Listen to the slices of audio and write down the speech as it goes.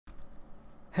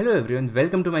Hello everyone,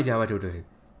 welcome to my Java tutorial.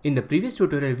 In the previous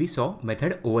tutorial we saw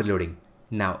method overloading.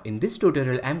 Now in this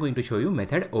tutorial I am going to show you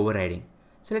method overriding.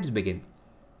 So let's begin.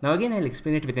 Now again I'll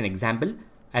explain it with an example.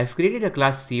 I've created a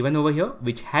class C1 over here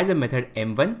which has a method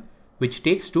M1 which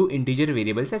takes two integer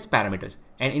variables as parameters,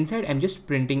 and inside I'm just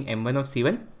printing M1 of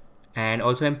C1 and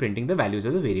also I'm printing the values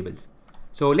of the variables.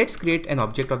 So let's create an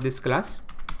object of this class.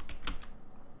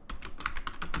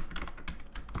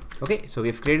 Okay, so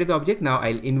we've created the object. Now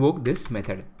I'll invoke this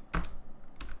method.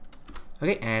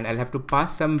 Okay, and I'll have to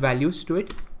pass some values to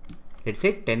it. Let's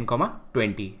say 10,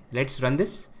 20. Let's run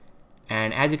this.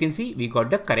 And as you can see, we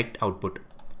got the correct output.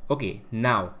 Okay,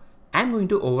 now I'm going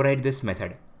to override this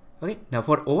method. Okay, now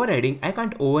for overriding, I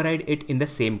can't override it in the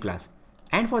same class.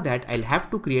 And for that, I'll have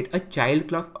to create a child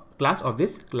class of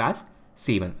this class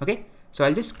C1. Okay, so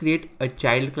I'll just create a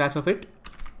child class of it.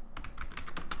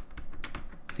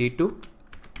 C2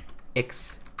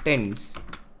 extends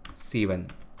C1.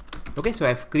 Okay, so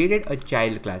I've created a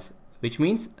child class, which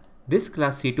means this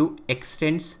class C2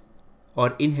 extends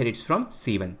or inherits from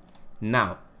C1.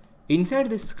 Now, inside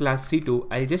this class C2,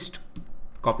 I'll just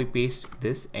copy paste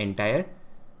this entire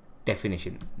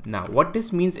definition. Now, what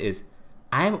this means is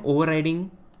I am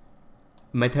overriding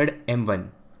method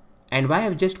M1. And why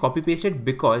I've just copy pasted?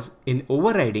 Because in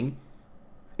overriding,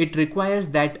 it requires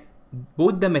that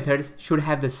both the methods should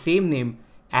have the same name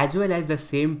as well as the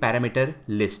same parameter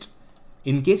list.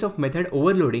 In case of method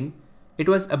overloading, it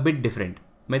was a bit different.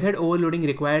 Method overloading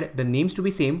required the names to be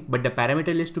same but the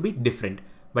parameter list to be different.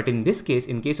 But in this case,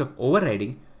 in case of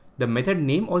overriding, the method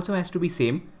name also has to be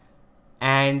same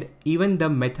and even the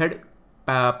method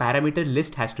parameter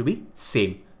list has to be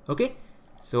same. Okay,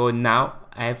 so now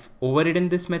I have overridden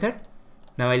this method.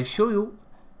 Now I'll show you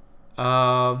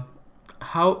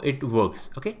how it works.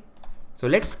 Okay, so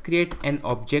let's create an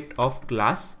object of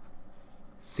class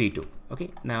C2. Okay,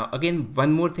 now again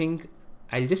one more thing,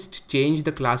 I'll just change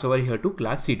the class over here to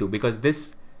class C2 because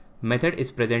this method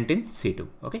is present in C2.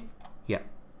 Okay, yeah.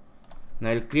 Now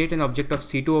I'll create an object of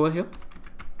C2 over here.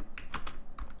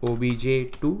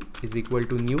 obj2 is equal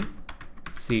to new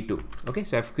C2. Okay,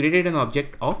 so I've created an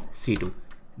object of C2.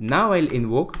 Now I'll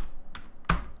invoke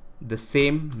the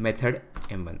same method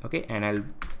M1. Okay, and I'll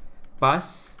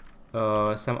pass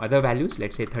some other values,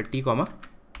 let's say 30,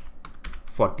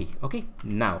 40. Okay,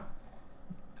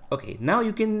 now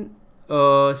you can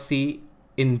see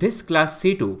in this class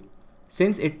C2,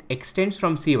 since it extends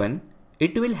from C1,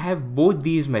 it will have both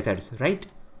these methods, right?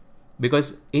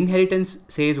 Because inheritance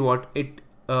says what? It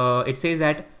says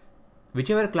that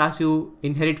whichever class you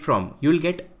inherit from, you will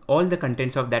get all the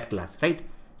contents of that class, right?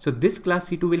 So this class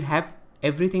C2 will have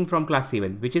everything from class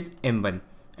C1, which is M1,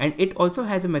 and it also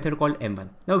has a method called M1.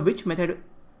 Now which method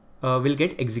will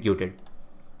get executed?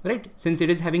 Right, since it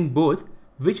is having both,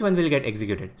 which one will get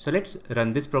executed? So let's run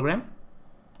this program.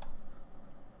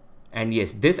 And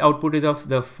yes, this output is of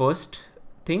the first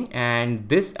thing, and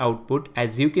this output,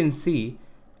 as you can see,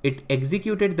 it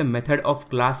executed the method of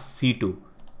class C2.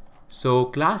 So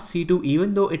class C2,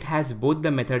 even though it has both the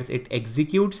methods, it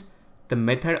executes the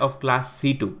method of class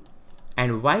C2.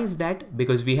 And why is that?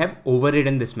 Because we have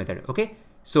overridden this method. Okay,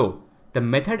 so the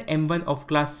method M1 of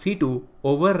class C2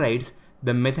 overrides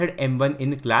the method M1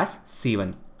 in class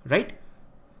C1, right?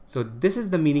 So this is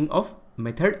the meaning of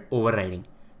method overriding.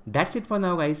 That's it for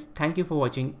now, guys. Thank you for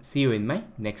watching. See you in my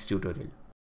next tutorial.